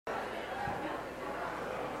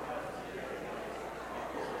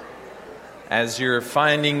As you're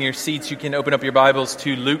finding your seats, you can open up your Bibles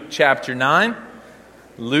to Luke chapter 9.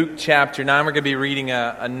 Luke chapter 9, we're going to be reading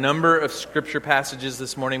a number of scripture passages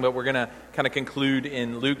this morning, but we're going to kind of conclude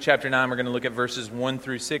in Luke chapter 9. We're going to look at verses 1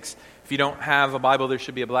 through 6. If you don't have a Bible, there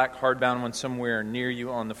should be a black hardbound one somewhere near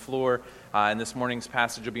you on the floor. And this morning's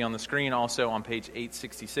passage will be on the screen, also on page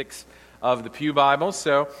 866 of the Pew Bible.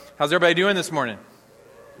 So, how's everybody doing this morning?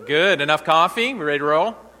 Good. Enough coffee? We ready to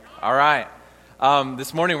roll? All right.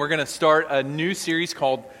 This morning we're going to start a new series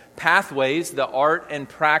called Pathways, the Art and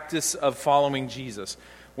Practice of Following Jesus,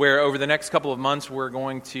 where over the next couple of months we're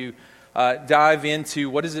going to dive into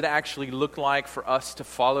what does it actually look like for us to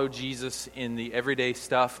follow Jesus in the everyday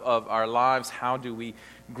stuff of our lives. How do we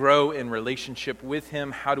grow in relationship with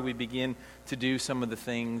Him? How do we begin to do some of the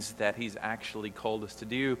things that He's actually called us to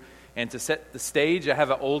do? And to set the stage, I have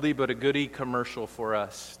an oldie but a goodie commercial for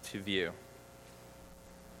us to view.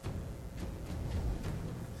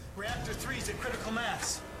 Reactor 3's at critical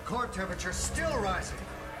mass. Core temperature still rising.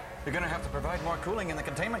 You're going to have to provide more cooling in the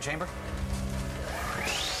containment chamber.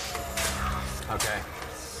 Okay.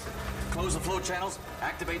 Close the flow channels.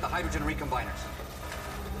 Activate the hydrogen recombiners.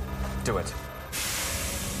 Do it.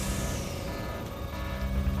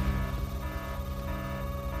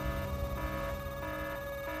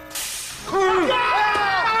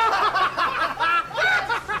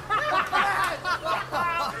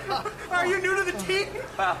 Are you new to the team?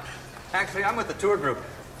 Well, actually, I'm with the tour group.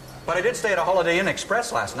 But I did stay at a Holiday Inn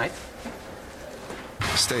Express last night.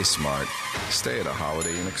 Stay smart. Stay at a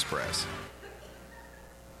Holiday Inn Express.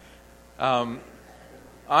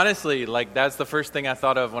 Honestly, that's the first thing I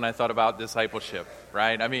thought of when I thought about discipleship,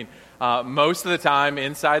 right? I mean, most of the time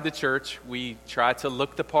inside the church, we try to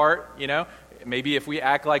look the part, you know. Maybe if we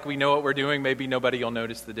act like we know what we're doing, maybe nobody will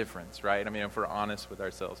notice the difference, right? I mean, if we're honest with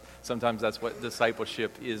ourselves. Sometimes that's what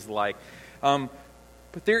discipleship is like.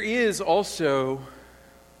 But there's a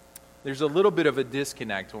little bit of a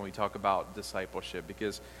disconnect when we talk about discipleship,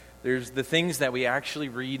 because there's the things that we actually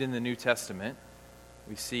read in the New Testament.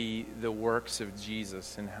 We see the works of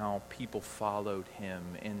Jesus and how people followed Him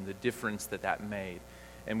and the difference that made.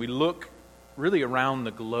 And we look really around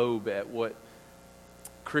the globe at what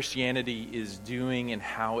Christianity is doing and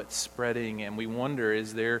how it's spreading, and we wonder,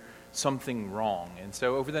 is there something wrong? And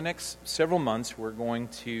so over the next several months, we're going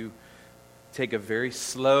to take a very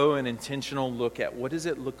slow and intentional look at what does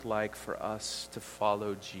it look like for us to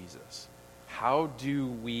follow Jesus? How do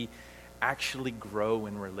we actually grow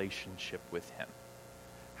in relationship with Him?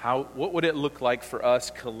 What would it look like for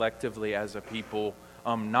us collectively as a people,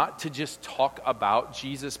 not to just talk about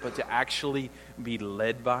Jesus, but to actually be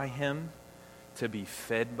led by Him, to be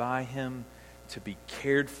fed by Him, to be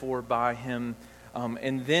cared for by Him,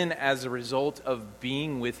 and then as a result of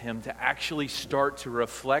being with Him, to actually start to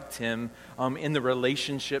reflect Him in the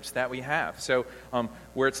relationships that we have. So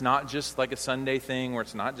where it's not just like a Sunday thing, where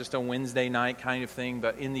it's not just a Wednesday night kind of thing,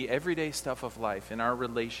 but in the everyday stuff of life, in our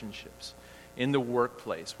relationships, in the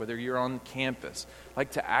workplace, whether you're on campus,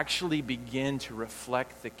 like to actually begin to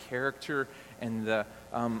reflect the character and the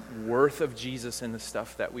worth of Jesus in the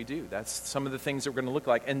stuff that we do. That's some of the things that we're going to look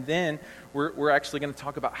like. And then we're actually going to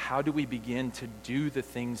talk about how do we begin to do the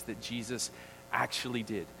things that Jesus actually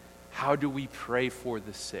did. How do we pray for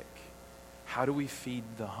the sick? How do we feed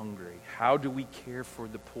the hungry? How do we care for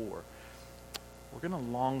the poor? We're going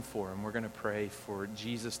to long for Him. We're going to pray for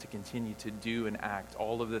Jesus to continue to do and act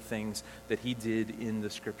all of the things that He did in the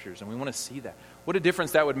Scriptures. And we want to see that. What a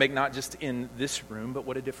difference that would make, not just in this room, but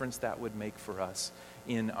what a difference that would make for us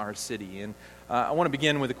in our city. And I want to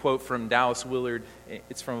begin with a quote from Dallas Willard.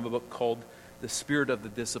 It's from a book called The Spirit of the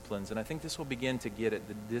Disciplines. And I think this will begin to get at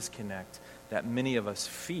the disconnect that many of us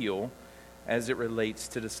feel as it relates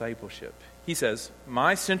to discipleship. He says,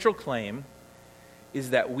 "My central claim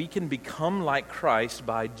is that we can become like Christ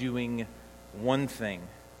by doing one thing,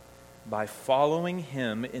 by following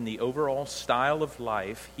Him in the overall style of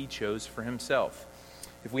life He chose for Himself.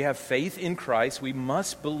 If we have faith in Christ, we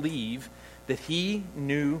must believe that He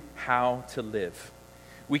knew how to live.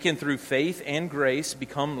 We can, through faith and grace,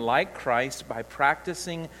 become like Christ by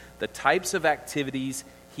practicing the types of activities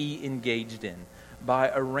He engaged in, by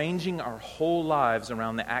arranging our whole lives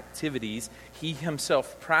around the activities He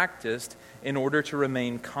Himself practiced in order to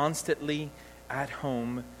remain constantly at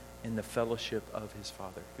home in the fellowship of His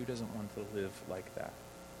Father." Who doesn't want to live like that?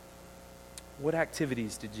 What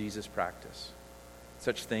activities did Jesus practice?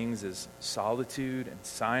 Such things as solitude and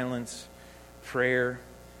silence, prayer,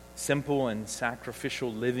 simple and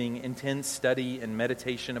sacrificial living, intense study and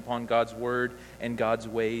meditation upon God's Word and God's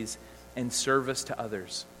ways, and service to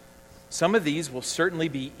others. Some of these will certainly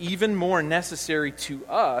be even more necessary to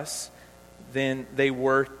us than they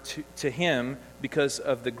were to him because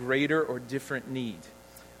of the greater or different need.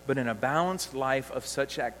 But in a balanced life of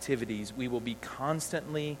such activities, we will be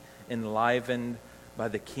constantly enlivened by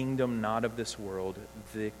the kingdom not of this world,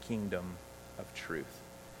 the kingdom of truth.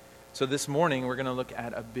 So this morning, we're going to look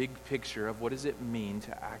at a big picture of what does it mean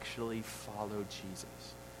to actually follow Jesus.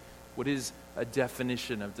 What is a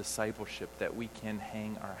definition of discipleship that we can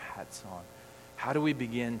hang our hats on? How do we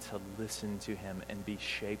begin to listen to him and be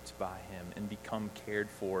shaped by him and become cared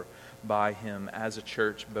for by him as a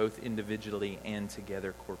church, both individually and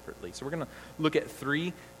together corporately? So we're going to look at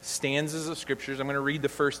 3 stanzas of scriptures. I'm going to read the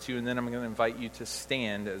first 2, and then I'm going to invite you to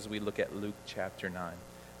stand as we look at Luke chapter 9.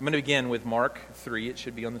 I'm going to begin with Mark 3. It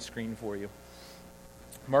should be on the screen for you.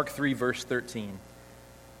 Mark 3, verse 13.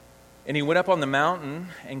 And he went up on the mountain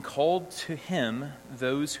and called to him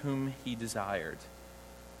those whom he desired,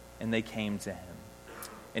 and they came to him.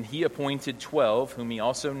 And he appointed 12, whom he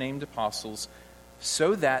also named apostles,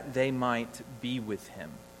 so that they might be with him.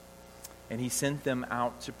 And he sent them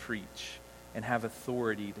out to preach and have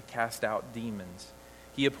authority to cast out demons.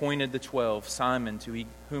 He appointed the 12, Simon, to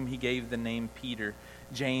whom he gave the name Peter,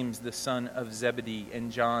 James, the son of Zebedee,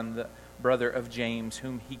 and John, the brother of James,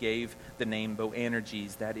 whom he gave the name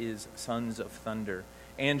Boanerges, that is, sons of thunder,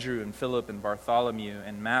 Andrew and Philip and Bartholomew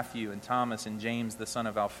and Matthew and Thomas and James, the son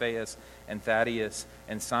of Alphaeus, and Thaddeus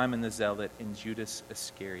and Simon the Zealot, and Judas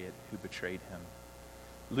Iscariot, who betrayed him.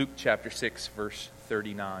 Luke chapter 6, verse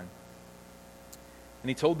 39. And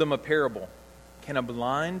he told them a parable. Can a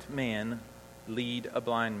blind man lead a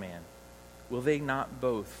blind man? Will they not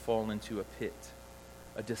both fall into a pit?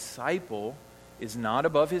 A disciple is not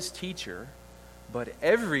above his teacher, but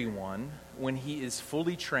everyone, when he is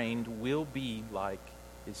fully trained, will be like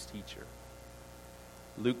his teacher.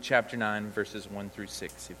 Luke chapter 9, verses 1 through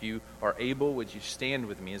 6. If you are able, would you stand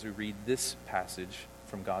with me as we read this passage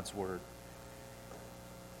from God's Word?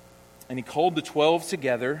 And he called the 12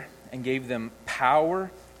 together and gave them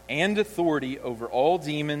power and authority over all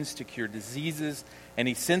demons to cure diseases, and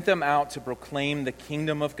he sent them out to proclaim the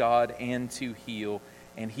kingdom of God and to heal.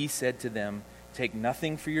 And he said to them, take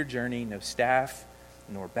nothing for your journey, no staff,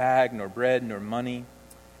 nor bag, nor bread, nor money,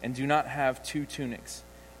 and do not have 2 tunics.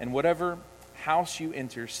 And whatever house you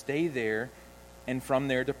enter, stay there, and from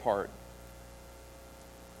there depart.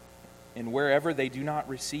 And wherever they do not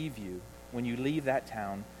receive you, when you leave that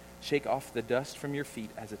town, shake off the dust from your feet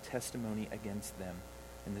as a testimony against them.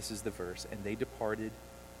 And this is the verse. And they departed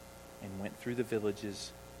and went through the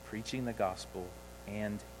villages, preaching the gospel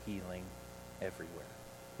and healing everywhere.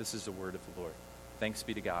 This is the word of the Lord. Thanks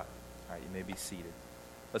be to God. All right, you may be seated.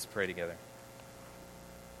 Let's pray together.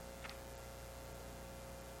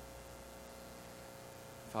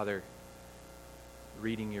 Father,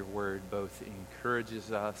 reading your word both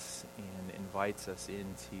encourages us and invites us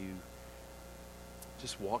into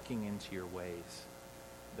just walking into your ways.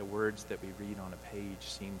 The words that we read on a page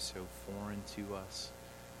seem so foreign to us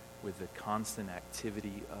with the constant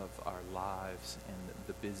activity of our lives and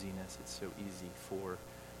the busyness. It's so easy for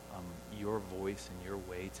your voice and your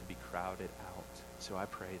way to be crowded out. So I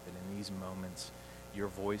pray that in these moments, your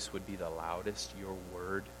voice would be the loudest, your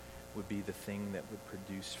word would be the thing that would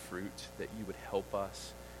produce fruit, that you would help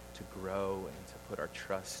us to grow and to put our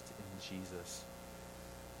trust in Jesus.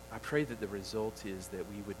 I pray that the result is that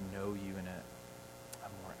we would know you in a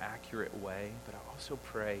more accurate way, but I also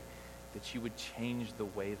pray that you would change the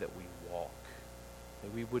way that we walk,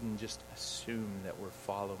 that we wouldn't just assume that we're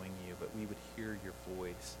following you, but we would hear your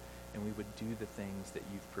voice and we would do the things that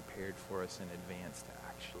you've prepared for us in advance to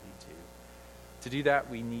actually do. To do that,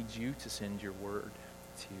 we need you to send your word,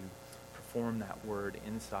 to perform that word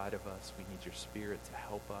inside of us. We need your Spirit to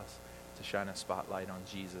help us to shine a spotlight on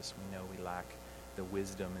Jesus. We know we lack the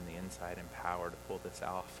wisdom and the insight and power to pull this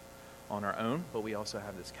off on our own, but we also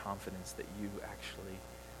have this confidence that you actually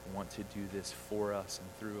want to do this for us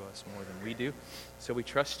and through us more than we do. So we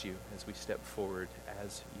trust you as we step forward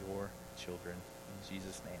as your children. In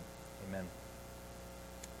Jesus' name, amen.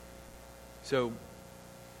 So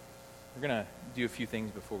we're going to do a few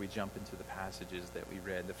things before we jump into the passages that we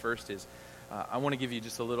read. The first is I want to give you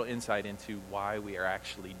just a little insight into why we are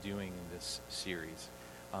actually doing this series.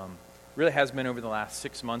 Really has been over the last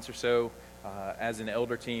 6 months or so as an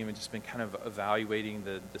elder team, and just been kind of evaluating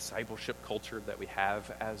the discipleship culture that we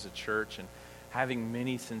have as a church and having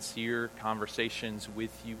many sincere conversations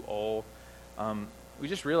with you all. We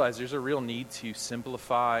just realized there's a real need to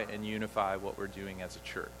simplify and unify what we're doing as a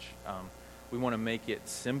church. We want to make it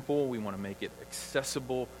simple. We want to make it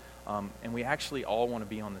accessible. And we actually all want to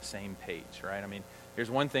be on the same page, right? I mean, there's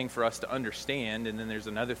one thing for us to understand, and then there's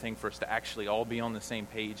another thing for us to actually all be on the same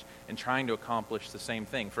page and trying to accomplish the same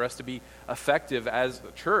thing. For us to be effective as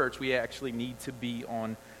a church, we actually need to be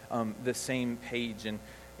on the same page.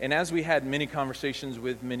 And as we had many conversations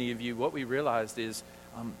with many of you, what we realized is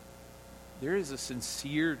there is a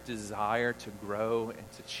sincere desire to grow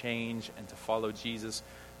and to change and to follow Jesus.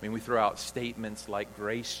 I mean, we throw out statements like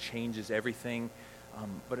grace changes everything.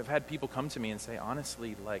 But I've had people come to me and say,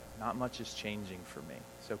 honestly, like, not much is changing for me.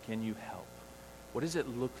 So can you help? What does it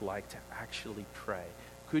look like to actually pray?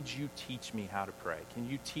 Could you teach me how to pray? Can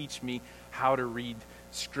you teach me how to read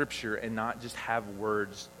Scripture and not just have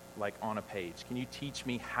words like on a page? Can you teach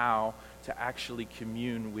me how to actually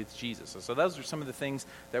commune with Jesus? So those are some of the things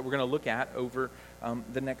that we're going to look at over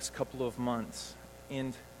the next couple of months.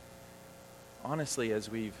 And honestly, as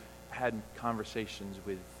we've had conversations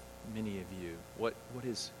with many of you, what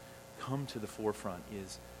has come to the forefront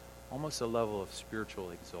is almost a level of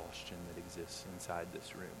spiritual exhaustion that exists inside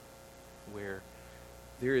this room, where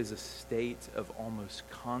there is a state of almost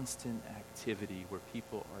constant activity where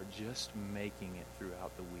people are just making it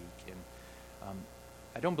throughout the week. And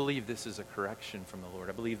I don't believe this is a correction from the Lord.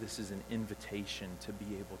 I believe this is an invitation to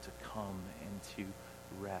be able to come and to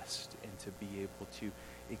rest and to be able to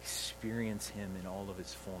experience Him in all of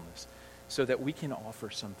His fullness, so that we can offer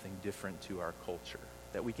something different to our culture,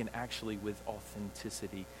 that we can actually, with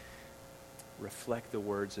authenticity, reflect the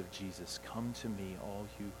words of Jesus, "Come to me, all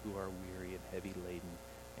you who are weary and heavy laden,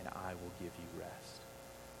 and I will give you rest."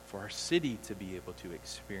 For our city to be able to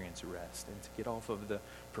experience rest and to get off of the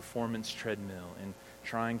performance treadmill and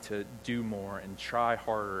trying to do more and try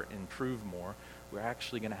harder and prove more, we're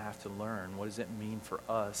actually going to have to learn, what does it mean for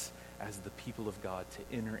us as the people of God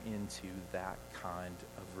to enter into that kind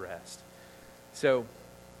of rest? So,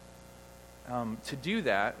 to do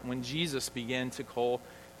that, when Jesus began to call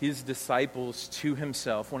His disciples to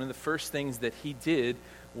Himself, one of the first things that He did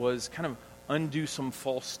was kind of undo some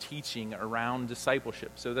false teaching around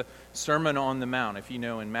discipleship. So the Sermon on the Mount, if you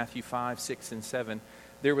know, in Matthew 5, 6, and 7,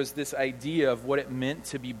 there was this idea of what it meant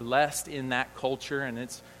to be blessed in that culture, and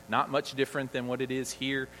it's not much different than what it is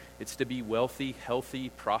here. It's to be wealthy, healthy,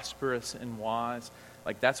 prosperous, and wise.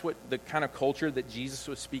 Like, that's what the kind of culture that Jesus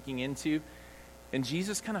was speaking into. And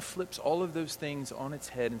Jesus kind of flips all of those things on its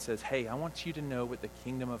head and says, hey, I want you to know what the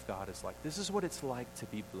kingdom of God is like. This is what it's like to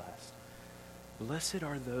be blessed. Blessed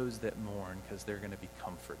are those that mourn, because they're going to be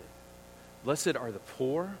comforted. Blessed are the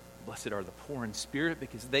poor. Blessed are the poor in spirit,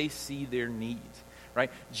 because they see their need.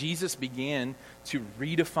 Right? Jesus began to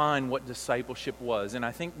redefine what discipleship was. And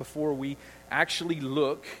I think before we actually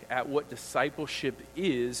look at what discipleship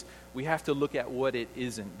is, we have to look at what it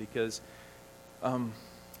isn't. Because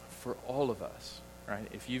for all of us, right,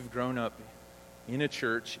 if you've grown up in a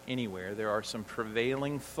church anywhere, there are some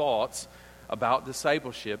prevailing thoughts about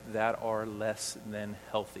discipleship that are less than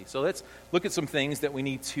healthy. So let's look at some things that we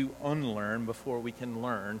need to unlearn before we can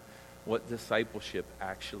learn what discipleship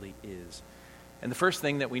actually is. And the first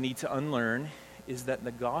thing that we need to unlearn is that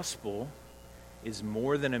the gospel is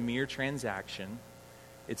more than a mere transaction.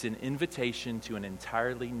 It's an invitation to an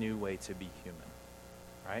entirely new way to be human,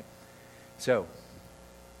 right? So,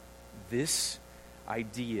 this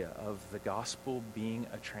idea of the gospel being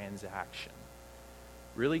a transaction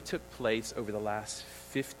really took place over the last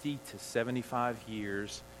 50 to 75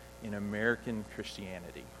 years in American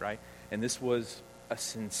Christianity, right? And this was a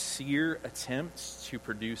sincere attempt to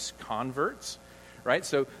produce converts, right?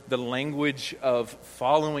 So the language of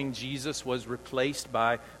following Jesus was replaced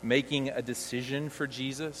by making a decision for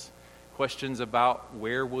Jesus. Questions about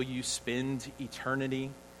where will you spend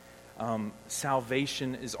eternity?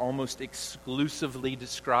 Salvation is almost exclusively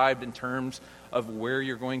described in terms of where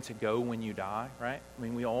you're going to go when you die, right? I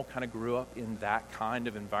mean, we all kind of grew up in that kind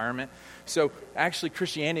of environment. So actually,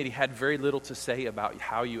 Christianity had very little to say about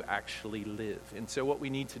how you actually live. And so what we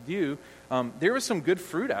need to do, there was some good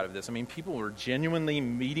fruit out of this. I mean, people were genuinely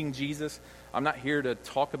meeting Jesus. I'm not here to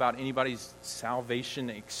talk about anybody's salvation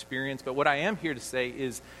experience, but what I am here to say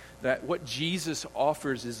is that what Jesus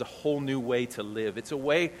offers is a whole new way to live. It's a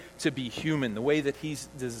way to be human, the way that He's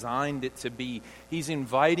designed it to be. He's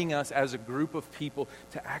inviting us as a group of people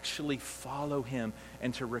to actually follow Him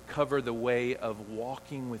and to recover the way of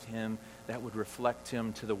walking with Him that would reflect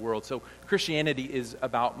Him to the world. So Christianity is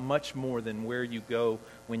about much more than where you go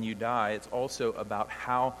when you die. It's also about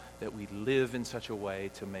how that we live in such a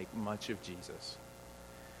way to make much of Jesus.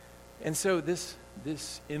 And so this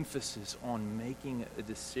emphasis on making a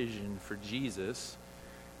decision for Jesus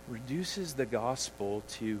reduces the gospel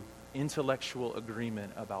to intellectual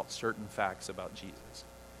agreement about certain facts about Jesus.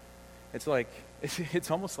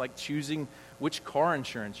 it's almost like choosing which car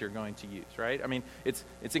insurance you're going to use, right? I mean, it's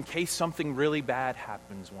in case something really bad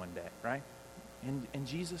happens one day, right? And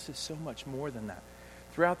Jesus is so much more than that.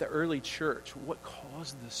 Throughout the early church, what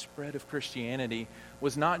caused the spread of Christianity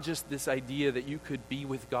was not just this idea that you could be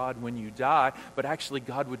with God when you die, but actually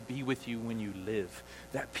God would be with you when you live.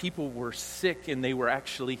 That people were sick and they were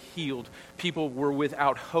actually healed. People were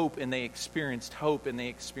without hope and they experienced hope and they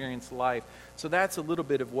experienced life. So that's a little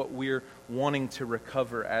bit of what we're wanting to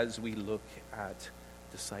recover as we look at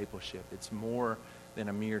discipleship. It's more than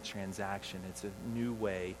a mere transaction. It's a new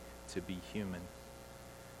way to be human.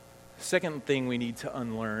 Second thing we need to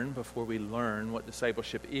unlearn before we learn what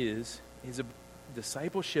discipleship is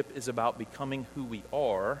discipleship is about becoming who we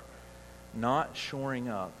are, not shoring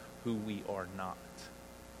up who we are not,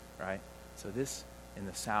 right? So this in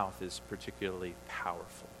the South is particularly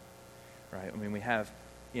powerful, right? I mean, we have,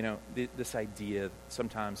 this idea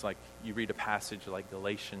sometimes, like you read a passage like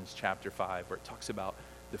Galatians chapter 5 where it talks about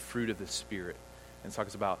the fruit of the Spirit and it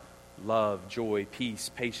talks about love, joy, peace,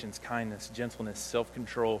 patience, kindness, gentleness,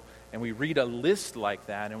 self-control. And we read a list like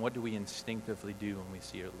that, and what do we instinctively do when we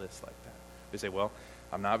see a list like that? We say, well,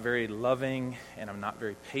 I'm not very loving, and I'm not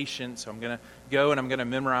very patient, so I'm going to go and I'm going to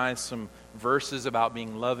memorize some verses about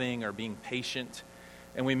being loving or being patient.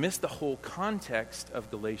 And we miss the whole context of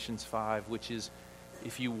Galatians 5, which is,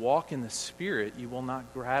 if you walk in the Spirit, you will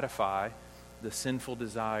not gratify the sinful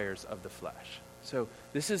desires of the flesh. So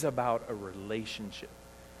this is about a relationship.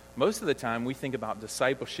 Most of the time, we think about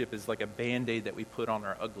discipleship as like a Band-Aid that we put on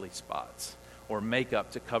our ugly spots or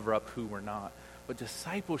makeup to cover up who we're not. But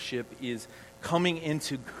discipleship is coming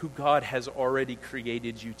into who God has already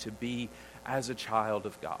created you to be as a child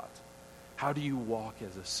of God. How do you walk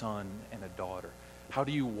as a son and a daughter? How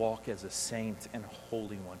do you walk as a saint and a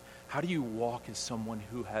holy one? How do you walk as someone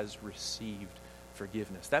who has received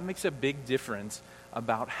forgiveness? That makes a big difference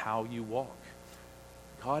about how you walk.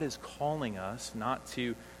 God is calling us not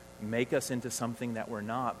to make us into something that we're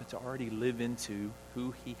not, but to already live into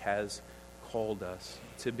who he has called us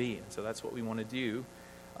to be. And so that's what we want to do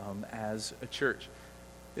as a church.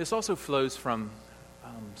 This also flows from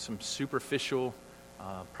some superficial,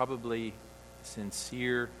 probably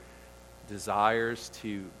sincere desires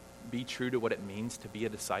to be true to what it means to be a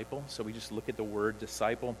disciple. So we just look at the word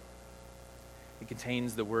disciple. It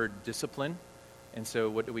contains the word discipline. And so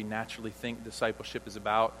what do we naturally think discipleship is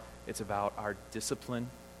about? It's about our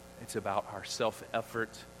discipline. It's about our self-effort.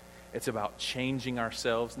 It's about changing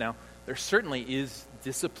ourselves. Now, there certainly is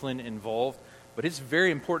discipline involved, but it's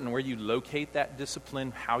very important where you locate that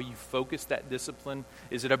discipline, how you focus that discipline.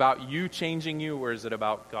 Is it about you changing you, or is it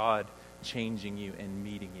about God changing you and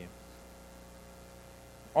meeting you?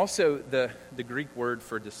 Also, the Greek word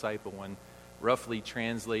for disciple, when roughly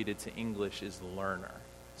translated to English, is learner.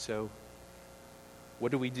 So,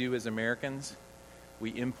 what do we do as Americans?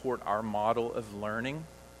 We import our model of learning,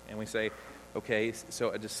 and we say, okay, so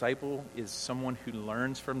a disciple is someone who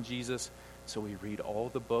learns from Jesus, so we read all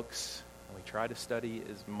the books, and we try to study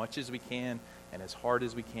as much as we can and as hard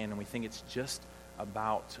as we can, and we think it's just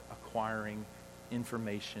about acquiring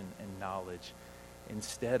information and knowledge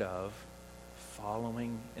instead of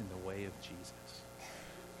following in the way of Jesus,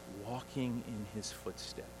 walking in his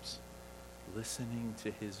footsteps, listening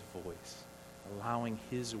to his voice, allowing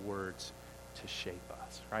his words to shape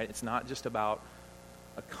us, right? It's not just about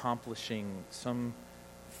accomplishing some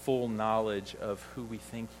full knowledge of who we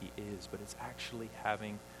think he is, but it's actually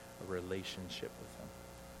having a relationship with him.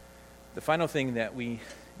 The final thing that we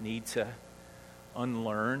need to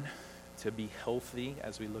unlearn to be healthy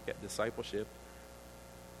as we look at discipleship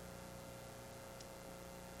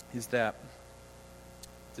is that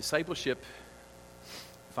discipleship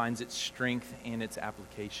finds its strength and its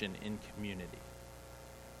application in community.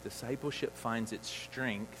 Discipleship finds its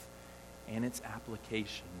strength and its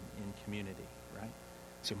application in community, right?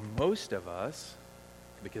 So most of us,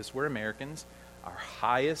 because we're Americans, our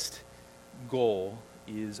highest goal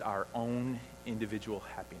is our own individual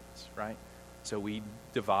happiness, right? So we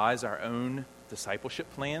devise our own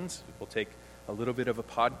discipleship plans. We'll take a little bit of a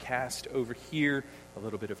podcast over here, a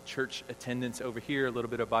little bit of church attendance over here, a little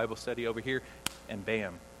bit of Bible study over here, and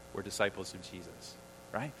bam, we're disciples of Jesus,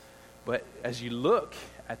 right? But as you look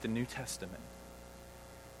at the New Testament,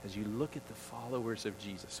 as you look at the followers of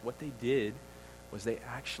Jesus, what they did was they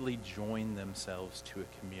actually joined themselves to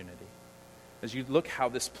a community. As you look how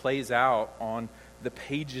this plays out on the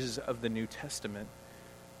pages of the New Testament,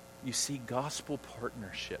 you see gospel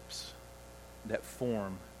partnerships that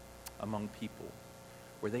form among people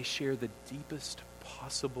where they share the deepest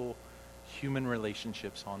possible human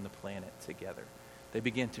relationships on the planet together. They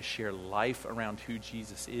begin to share life around who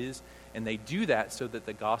Jesus is, and they do that so that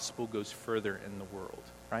the gospel goes further in the world,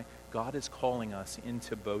 right? God is calling us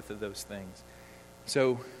into both of those things.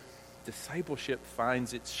 So discipleship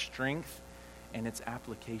finds its strength and its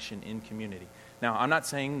application in community. Now, I'm not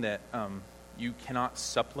saying that you cannot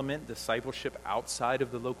supplement discipleship outside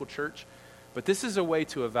of the local church, but this is a way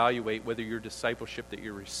to evaluate whether your discipleship that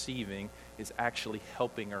you're receiving is actually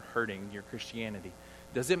helping or hurting your Christianity.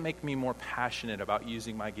 Does it make me more passionate about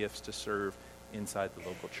using my gifts to serve inside the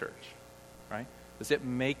local church, right? Does it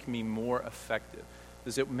make me more effective?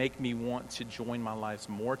 Does it make me want to join my lives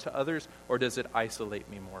more to others, or does it isolate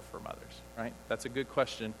me more from others, right? That's a good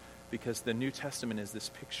question, because the New Testament is this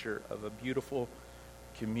picture of a beautiful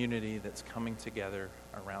community that's coming together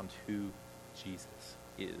around who Jesus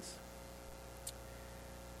is.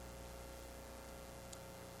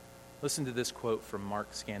 Listen to this quote from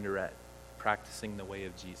Mark Scandaret, Practicing the Way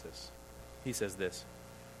of Jesus. He says this: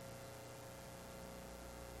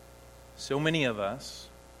 "So many of us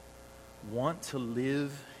want to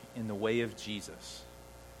live in the way of Jesus,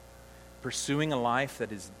 pursuing a life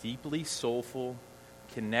that is deeply soulful,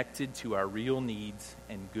 connected to our real needs,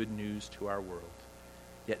 and good news to our world.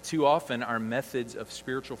 Yet too often our methods of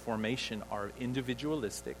spiritual formation are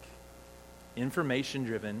individualistic,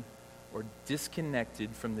 information-driven, or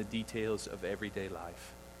disconnected from the details of everyday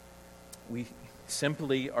life. We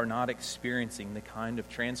simply are not experiencing the kind of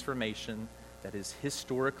transformation that is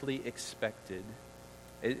historically expected.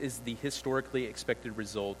 It is the historically expected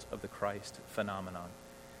result of the Christ phenomenon.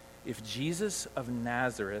 If Jesus of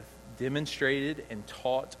Nazareth demonstrated and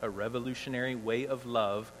taught a revolutionary way of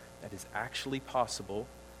love that is actually possible,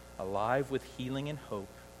 alive with healing and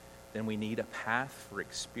hope, then we need a path for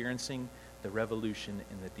experiencing the revolution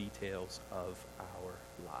in the details of our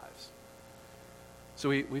lives." So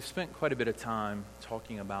we've spent quite a bit of time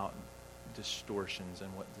talking about distortions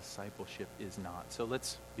and what discipleship is not. So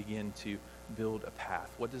let's begin to build a path.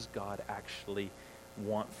 What does God actually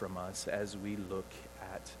want from us as we look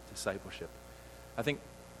at discipleship? I think,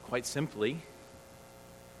 quite simply,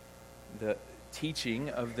 the teaching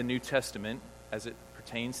of the New Testament as it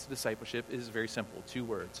pertains to discipleship is very simple. 2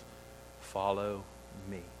 words: follow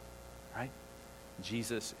me. Right?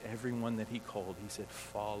 Jesus, everyone that he called, he said,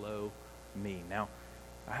 follow me. Now,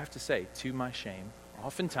 I have to say, to my shame,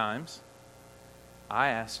 oftentimes I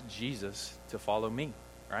ask Jesus to follow me,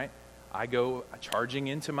 right? I go charging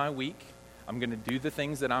into my week. I'm going to do the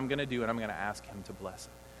things that I'm going to do, and I'm going to ask him to bless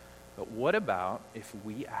it. But what about if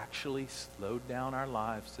we actually slowed down our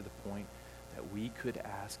lives to the point that we could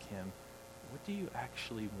ask him, what do you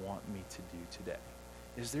actually want me to do today?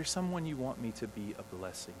 Is there someone you want me to be a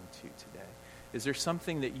blessing to today? Is there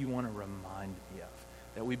something that you want to remind me of?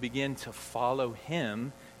 That we begin to follow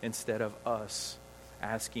him instead of us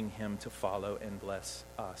asking him to follow and bless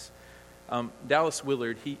us. Dallas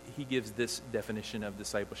Willard, he gives this definition of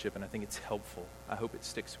discipleship, and I think it's helpful. I hope it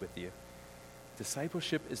sticks with you.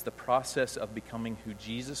 Discipleship is the process of becoming who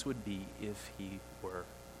Jesus would be if he were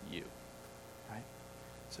you. Right?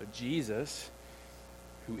 So Jesus,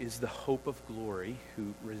 who is the hope of glory,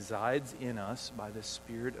 who resides in us by the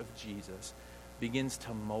Spirit of Jesus, begins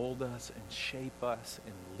to mold us and shape us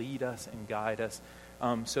and lead us and guide us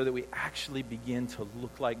so that we actually begin to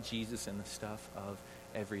look like Jesus in the stuff of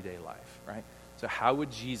everyday life, right? So how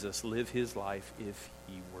would Jesus live his life if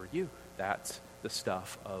he were you? That's the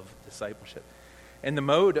stuff of discipleship. And the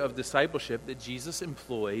mode of discipleship that Jesus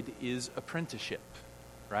employed is apprenticeship,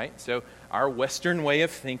 right? So our Western way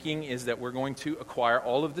of thinking is that we're going to acquire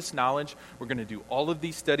all of this knowledge, we're going to do all of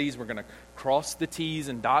these studies, we're going to cross the T's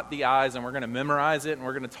and dot the I's, and we're going to memorize it, and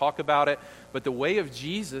we're going to talk about it. But the way of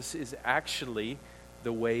Jesus is actually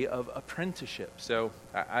the way of apprenticeship. So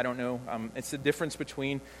I don't know, it's the difference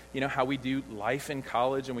between, how we do life in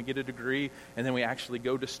college and we get a degree and then we actually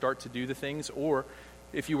go to start to do the things, or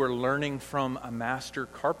if you were learning from a master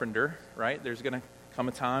carpenter, right? There's going to come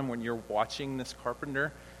a time when you're watching this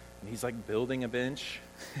carpenter and he's like building a bench.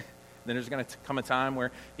 Then there's going to come a time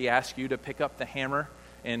where he asks you to pick up the hammer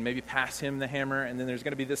and maybe pass him the hammer, and then there's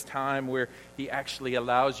going to be this time where he actually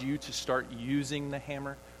allows you to start using the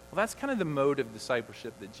hammer. Well, that's kind of the mode of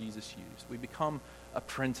discipleship that Jesus used. We become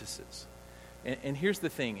apprentices. And here's the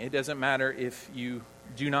thing. It doesn't matter if you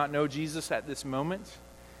do not know Jesus at this moment,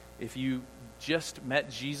 if you just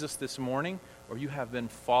met Jesus this morning, or you have been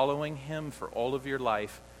following him for all of your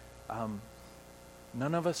life.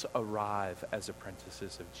 None of us arrive as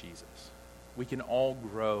apprentices of Jesus. We can all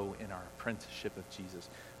grow in our apprenticeship of Jesus.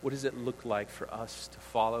 What does it look like for us to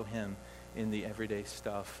follow him in the everyday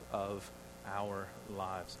stuff of our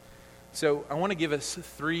lives? So I want to give us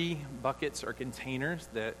 3 buckets or containers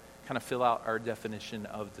that kind of fill out our definition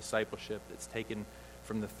of discipleship that's taken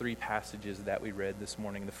from the 3 passages that we read this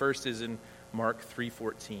morning. The first is in Mark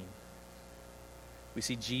 3:14. We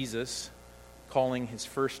see Jesus calling his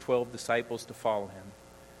first 12 disciples to follow him.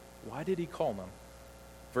 Why did he call them?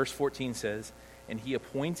 Verse 14 says, "And he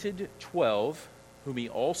appointed 12, whom he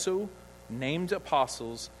also named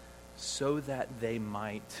apostles, so that they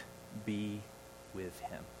might be with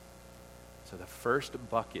him." So the first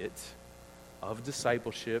bucket of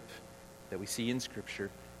discipleship that we see in Scripture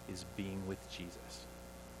is being with Jesus.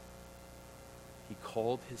 He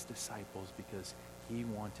called his disciples because he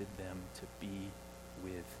wanted them to be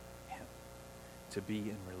with him, to be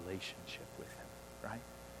in relationship with him, right?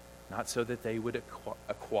 Not so that they would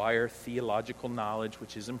acquire theological knowledge,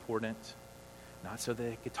 which is important, not so that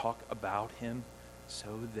they could talk about him,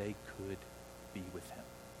 so they could be with him.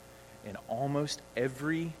 And almost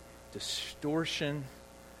every distortion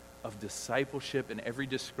of discipleship and every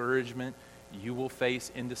discouragement you will face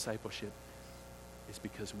in discipleship is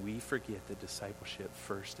because we forget that discipleship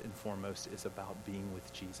first and foremost is about being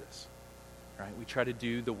with Jesus. Right? We try to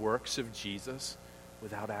do the works of Jesus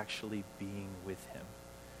without actually being with him.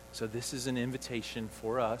 So this is an invitation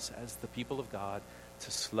for us as the people of God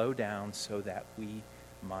to slow down so that we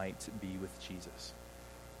might be with Jesus.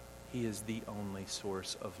 He is the only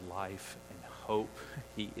source of life and hope.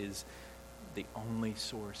 He is the only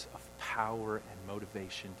source of power and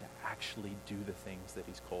motivation to actually do the things that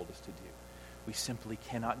he's called us to do. We simply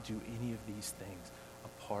cannot do any of these things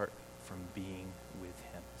apart from being with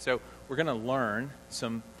him. So we're going to learn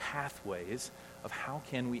some pathways of how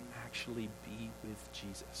can we actually be with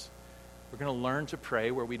Jesus. We're going to learn to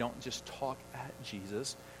pray where we don't just talk at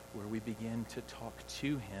Jesus, where we begin to talk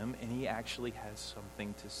to him and he actually has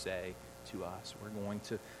something to say to us. We're going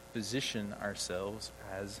to position ourselves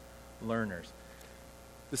as learners.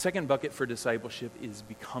 The second bucket for discipleship is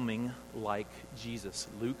becoming like Jesus.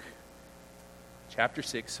 Luke chapter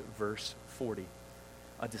 6, verse 40.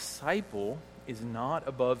 A disciple is not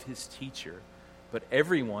above his teacher, but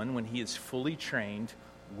everyone, when he is fully trained,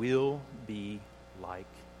 will be like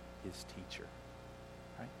his teacher.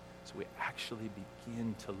 Right? So we actually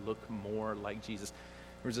begin to look more like Jesus.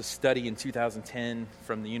 There was a study in 2010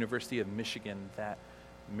 from the University of Michigan that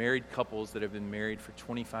married couples that have been married for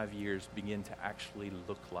 25 years begin to actually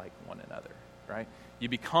look like one another. Right? You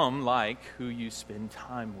become like who you spend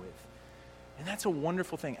time with. And that's a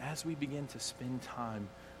wonderful thing as we begin to spend time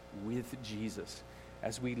with Jesus,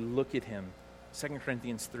 as we look at him. 2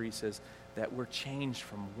 Corinthians 3 says that we're changed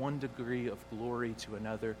from one degree of glory to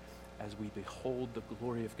another as we behold the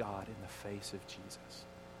glory of God in the face of Jesus.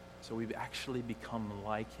 So we actually become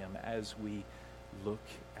like him as we look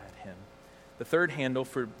at him. The third handle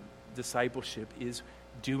for discipleship is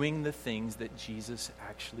doing the things that Jesus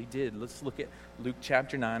actually did. Let's look at Luke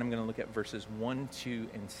chapter 9. I'm going to look at verses 1, 2,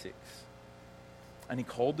 and 6. And he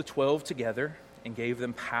called the 12 together and gave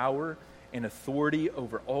them power and authority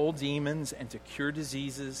over all demons and to cure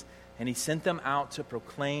diseases. And he sent them out to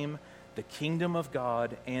proclaim the kingdom of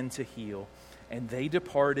God and to heal. And they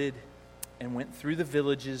departed and went through the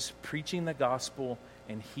villages, preaching the gospel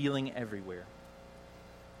and healing everywhere.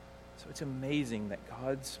 So it's amazing that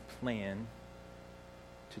God's plan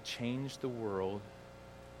to change the world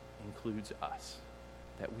includes us.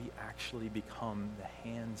 That we actually become the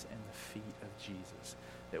hands and the feet of Jesus.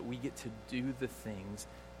 That we get to do the things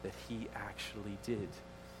that he actually did.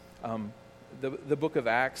 The book of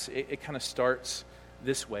Acts, it kind of starts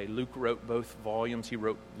this way. Luke wrote both volumes. He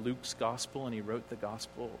wrote Luke's gospel and he wrote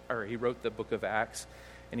the book of Acts.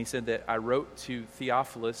 And he said that I wrote to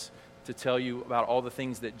Theophilus to tell you about all the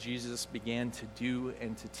things that Jesus began to do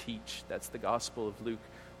and to teach. That's the gospel of Luke.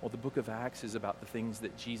 Well, the book of Acts is about the things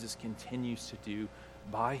that Jesus continues to do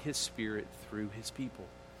by his Spirit through his people.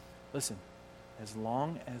 Listen, as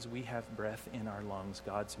long as we have breath in our lungs,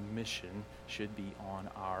 God's mission should be on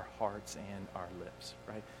our hearts and our lips,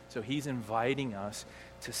 right? So he's inviting us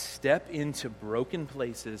to step into broken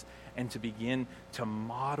places and to begin to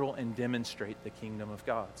model and demonstrate the kingdom of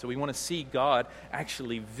God. So we want to see God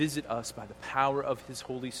actually visit us by the power of his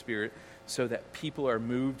Holy Spirit so that people are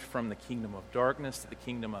moved from the kingdom of darkness to the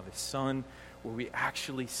kingdom of his Son, where we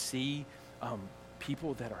actually see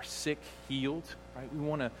people that are sick healed, right? We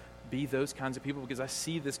want to be those kinds of people because I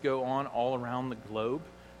see this go on all around the globe,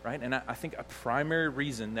 right? And I think a primary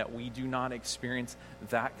reason that we do not experience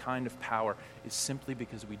that kind of power is simply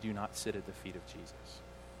because we do not sit at the feet of Jesus,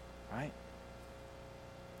 right?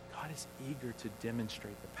 God is eager to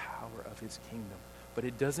demonstrate the power of his kingdom but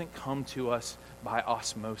it doesn't come to us by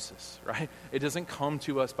osmosis, right? It doesn't come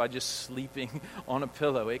to us by just sleeping on a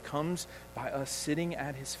pillow. It comes by us sitting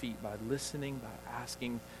at his feet, by listening, by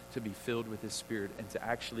asking to be filled with his Spirit, and to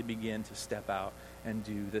actually begin to step out and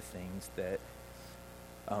do the things that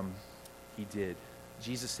he did.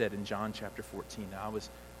 Jesus said in John chapter 14, and I was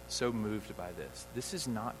so moved by this, this is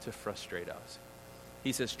not to frustrate us.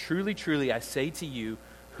 He says, "Truly, truly, I say to you,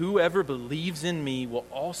 whoever believes in me will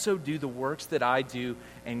also do the works that I do,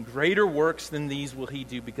 and greater works than these will he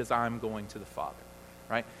do, because I'm going to the Father."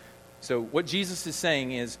 Right? So what Jesus is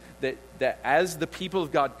saying is that as the people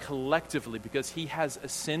of God collectively, because he has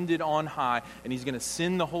ascended on high and he's going to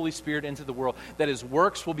send the Holy Spirit into the world, that his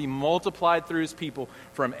works will be multiplied through his people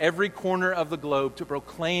from every corner of the globe to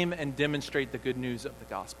proclaim and demonstrate the good news of the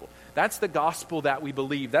gospel. That's the gospel that we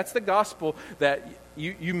believe. That's the gospel that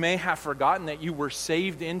you may have forgotten that you were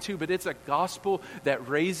saved into, but it's a gospel that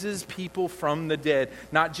raises people from the dead,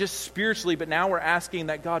 not just spiritually, but now we're asking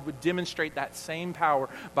that God would demonstrate that same power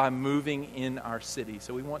by moving in our city.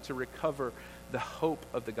 So we want to recover the hope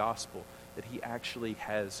of the gospel, that he actually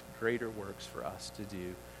has greater works for us to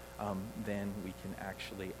do than we can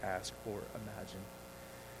actually ask or imagine.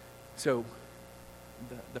 So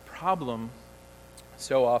the problem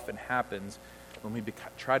so often happens when we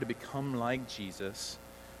try to become like Jesus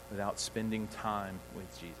without spending time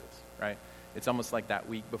with Jesus, right? It's almost like that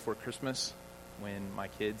week before Christmas when my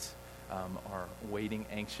kids are waiting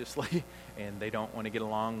anxiously and they don't want to get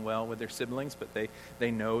along well with their siblings, but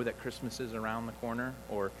they know that Christmas is around the corner.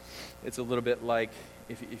 Or it's a little bit like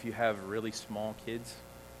if you have really small kids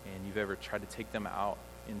and you've ever tried to take them out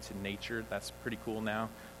into nature. That's pretty cool now.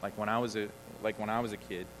 Like when I was a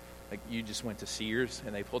kid, like you just went to Sears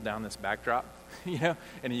and they pulled down this backdrop,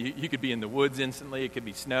 and you could be in the woods instantly. It could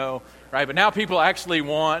be snow, right? But now people actually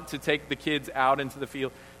want to take the kids out into the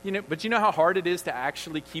field, but you know how hard it is to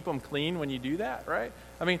actually keep them clean when you do that, right?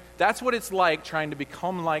 I mean, that's what it's like trying to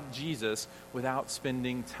become like Jesus without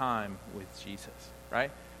spending time with Jesus,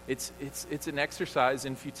 right? It's an exercise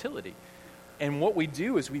in futility. And what we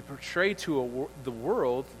do is we portray to the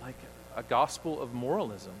world like a gospel of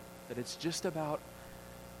moralism, that it's just about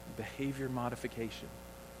behavior modification,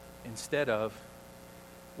 instead of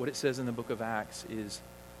what it says in the book of Acts is,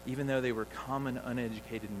 even though they were common,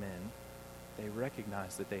 uneducated men, they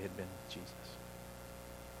recognized that they had been with Jesus.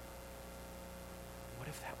 What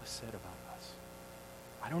if that was said about us?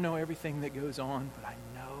 I don't know everything that goes on, but I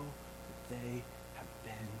know that they have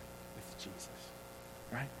been with Jesus,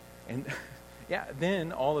 right? And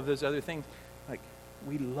then all of those other things, like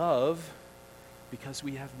we love because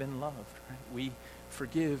we have been loved, right? We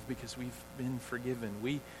forgive because we've been forgiven.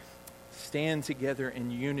 We stand together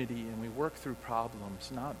in unity and we work through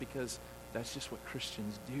problems, not because that's just what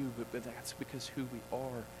Christians do, but that's because who we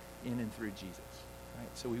are in and through Jesus, right?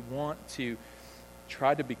 So we want to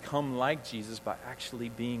try to become like Jesus by actually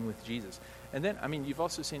being with Jesus. And then, you've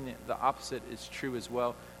also seen the opposite is true as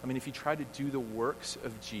well. If you try to do the works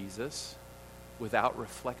of Jesus without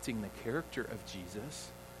reflecting the character of Jesus,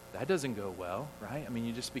 that doesn't go well, right?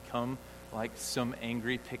 You just become like some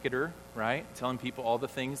angry picketer, right? Telling people all the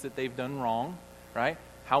things that they've done wrong, right?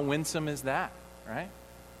 How winsome is that, right?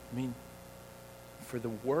 For the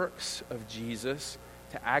works of Jesus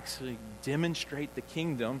to actually demonstrate the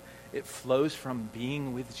kingdom, it flows from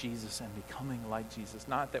being with Jesus and becoming like Jesus.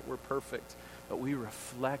 Not that we're perfect, but we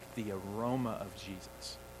reflect the aroma of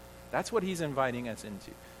Jesus. That's what he's inviting us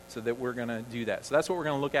into, so that we're going to do that. So that's what we're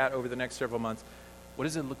going to look at over the next several months. What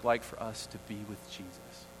does it look like for us to be with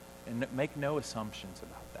Jesus? And make no assumptions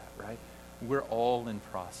about that, right? We're all in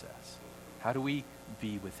process. How do we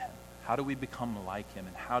be with him? How do we become like him?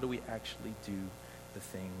 And how do we actually do the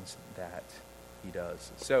things that he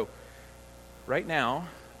does? So right now,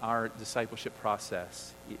 our discipleship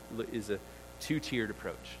process is a two-tiered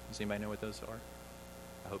approach. Does anybody know what those are?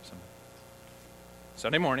 I hope so.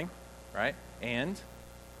 Sunday morning, right? And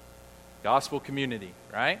gospel community,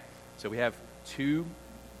 right? So we have two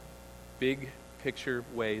big picture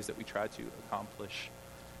ways that we try to accomplish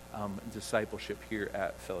discipleship here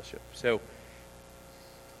at Fellowship. So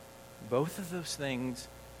both of those things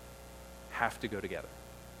have to go together,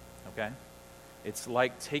 okay? It's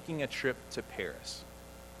like taking a trip to Paris,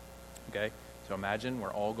 okay? So imagine we're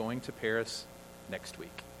all going to Paris next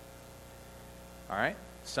week, all right?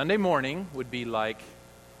 Sunday morning would be like,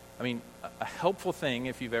 a helpful thing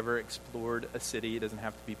if you've ever explored a city. It doesn't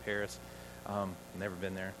have to be Paris. Never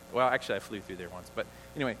been there. Well, actually, I flew through there once. But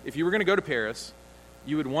anyway, if you were going to go to Paris,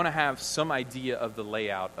 you would want to have some idea of the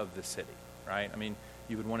layout of the city, right?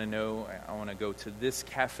 you would want to know, I want to go to this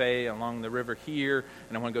cafe along the river here,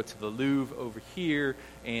 and I want to go to the Louvre over here,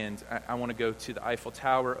 and I want to go to the Eiffel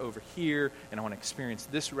Tower over here, and I want to experience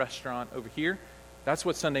this restaurant over here. That's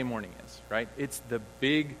what Sunday morning is, right? It's the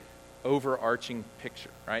big overarching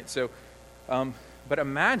picture, right? So, but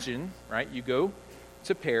imagine, right, you go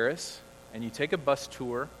to Paris and you take a bus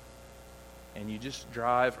tour and you just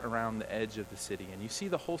drive around the edge of the city and you see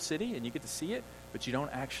the whole city and you get to see it, but you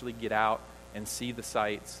don't actually get out and see the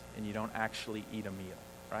sights and you don't actually eat a meal,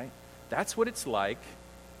 right? That's what it's like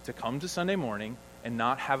to come to Sunday morning and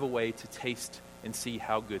not have a way to taste and see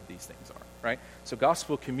how good these things are, right? So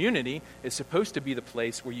gospel community is supposed to be the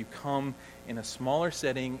place where you come in a smaller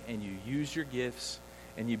setting and you use your gifts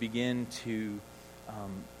and you begin to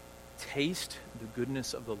taste the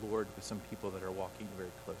goodness of the Lord with some people that are walking very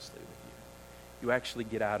closely with you. You actually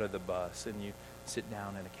get out of the bus and you sit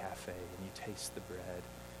down in a cafe and you taste the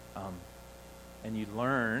bread and you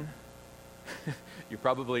learn. You're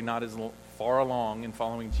probably not as far along in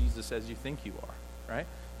following Jesus as you think you are, right?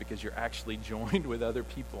 Because you're actually joined with other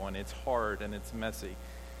people and it's hard and it's messy.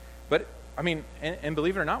 But, I mean, and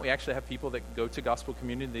believe it or not, we actually have people that go to gospel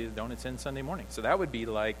community that don't attend Sunday morning. So that would be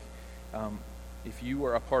like, if you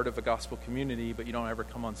were a part of a gospel community but you don't ever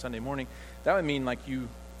come on Sunday morning, that would mean like you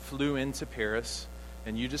flew into Paris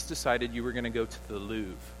and you just decided you were going to go to the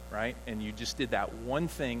Louvre, right? And you just did that one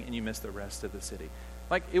thing and you missed the rest of the city.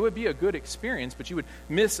 Like, it would be a good experience, but you would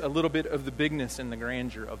miss a little bit of the bigness and the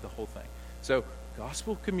grandeur of the whole thing. So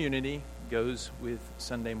gospel community goes with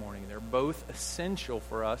Sunday morning. They're both essential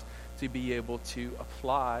for us to be able to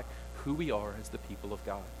apply who we are as the people of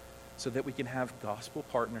God so that we can have gospel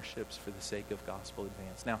partnerships for the sake of gospel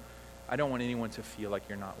advance. Now, I don't want anyone to feel like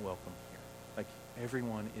you're not welcome here. Like,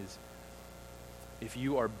 everyone is, if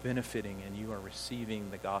you are benefiting and you are receiving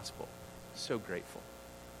the gospel, so grateful.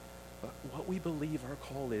 But what we believe our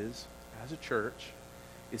call is, as a church,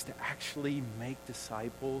 is to actually make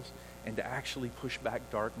disciples and to actually push back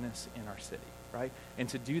darkness in our city, right? And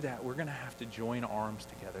to do that, we're going to have to join arms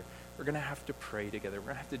together. We're going to have to pray together.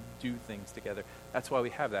 We're going to have to do things together. That's why we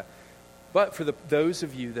have that. But for those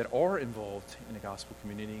of you that are involved in a gospel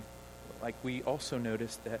community, like, we also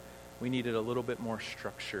noticed that we needed a little bit more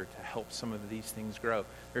structure to help some of these things grow.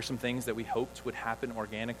 There's some things that we hoped would happen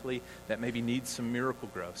organically that maybe need some miracle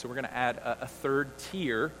growth. So we're going to add a third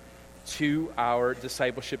tier to our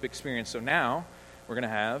discipleship experience. So now we're going to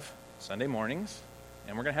have Sunday mornings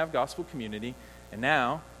and we're going to have gospel community. And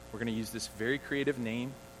now we're going to use this very creative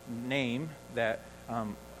name that I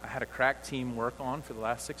had a crack team work on for the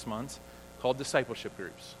last 6 months called discipleship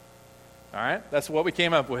groups. All right? That's what we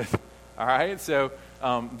came up with. All right? So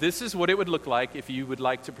this is what it would look like if you would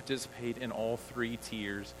like to participate in all 3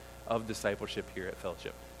 tiers of discipleship here at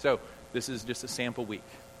Fellowship. So this is just a sample week.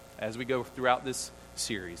 As we go throughout this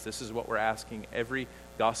series, this is what we're asking every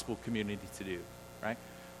gospel community to do, right?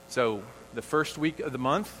 So the first week of the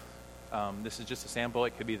month, this is just a sample.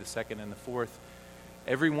 It could be the second and the fourth.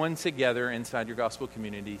 Everyone together inside your gospel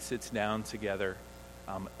community sits down together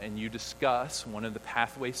and you discuss one of the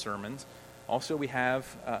pathway sermons. Also, we have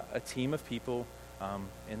a team of people,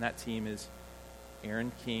 and that team is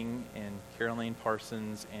Aaron King and Caroline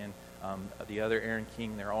Parsons and the other Aaron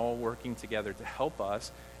King. They're all working together to help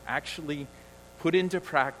us actually put into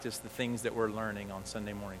practice the things that we're learning on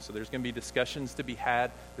Sunday morning. So there's going to be discussions to be had.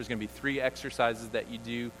 There's going to be 3 exercises that you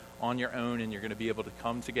do on your own, and you're going to be able to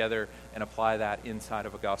come together and apply that inside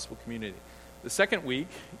of a gospel community. The second week,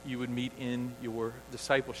 you would meet in your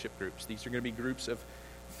discipleship groups. These are going to be groups of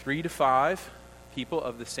 3 to 5 people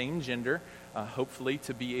of the same gender, hopefully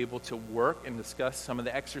to be able to work and discuss some of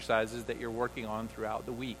the exercises that you're working on throughout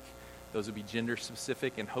the week. Those will be gender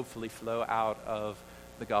specific and hopefully flow out of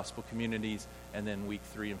the gospel communities, and then week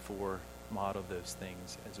 3 and 4 model those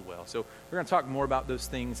things as well. So we're going to talk more about those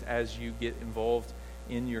things as you get involved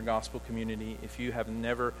in your gospel community. If you have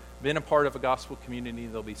never been a part of a gospel community,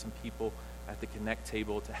 there'll be some people at the Connect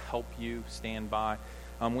table to help you stand by.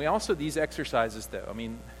 We also, these exercises though, I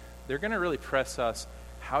mean, they're going to really press us.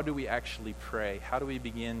 How do we actually pray? How do we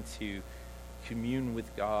begin to commune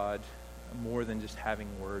with God more than just having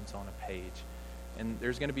words on a page? And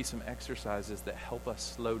there's going to be some exercises that help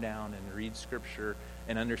us slow down and read Scripture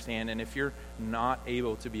and understand. And if you're not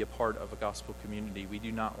able to be a part of a gospel community, we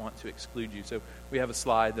do not want to exclude you. So we have a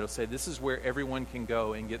slide that'll say this is where everyone can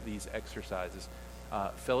go and get these exercises.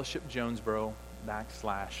 Fellowship Jonesboro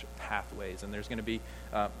 /pathways. And there's going to be,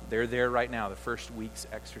 they're there right now, the first week's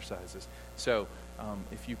exercises. So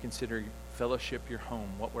if you consider Fellowship your home,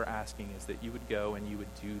 what we're asking is that you would go and you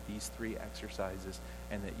would do these 3 exercises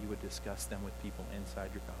and that you would discuss them with people inside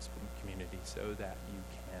your gospel community so that you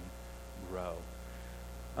can grow.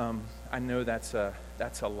 I know that's a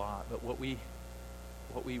lot, but what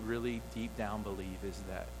we really deep down believe is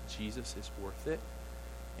that Jesus is worth it,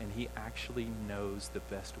 and he actually knows the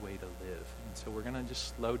best way to live. And so we're going to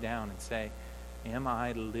just slow down and say, am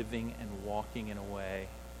I living and walking in a way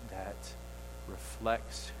that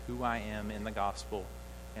reflects who I am in the gospel?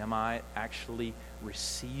 Am I actually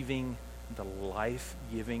receiving the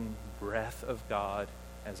life-giving breath of God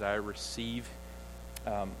as I receive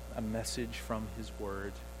a message from his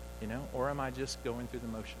word, or am I just going through the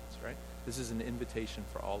motions, right? This is an invitation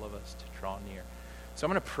for all of us to draw near. So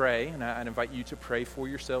I'm going to pray, and I invite you to pray for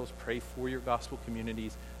yourselves, pray for your gospel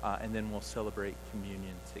communities, and then we'll celebrate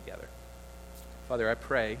communion together. Father, I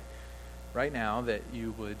pray right now that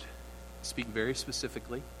you would speak very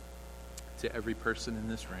specifically to every person in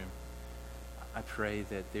this room. I pray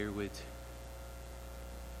that there would,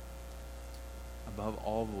 above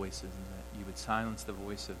all voices, and that you would silence the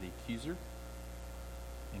voice of the accuser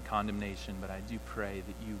and condemnation, but I do pray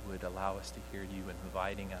that you would allow us to hear you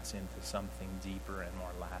inviting us into something deeper and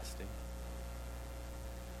more lasting.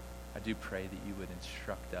 I do pray that you would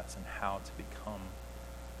instruct us in how to become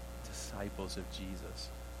disciples of Jesus.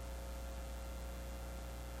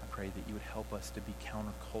 I pray that you would help us to be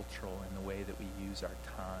countercultural in the way that we use our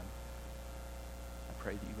time. I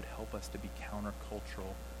pray that you would help us to be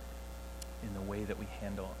countercultural in the way that we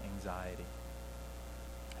handle anxiety.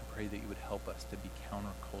 I pray that you would help us to be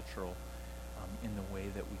countercultural in the way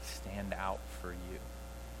that we stand out for you.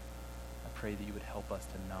 I pray that you would help us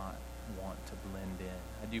to not want to blend in.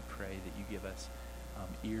 I do pray that you give us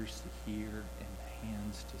ears to hear and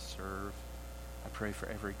hands to serve. I pray for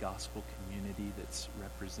every gospel community that's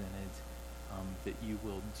represented, that you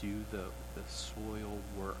will do the soil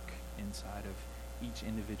work inside of each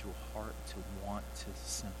individual heart to want to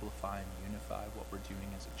simplify and unify what we're doing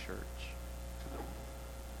as a church.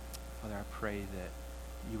 Father, I pray that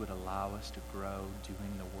you would allow us to grow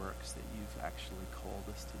doing the works that you've actually called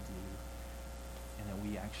us to do, and that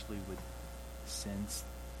we actually would sense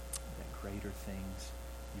that greater things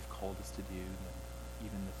you've called us to do than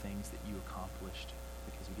even the things that you accomplished,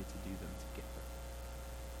 because we get to do them together.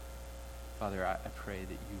 Father, I pray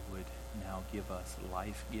that you would now give us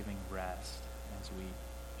life-giving rest as we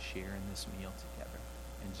share in this meal together.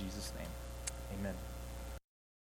 In Jesus' name, amen.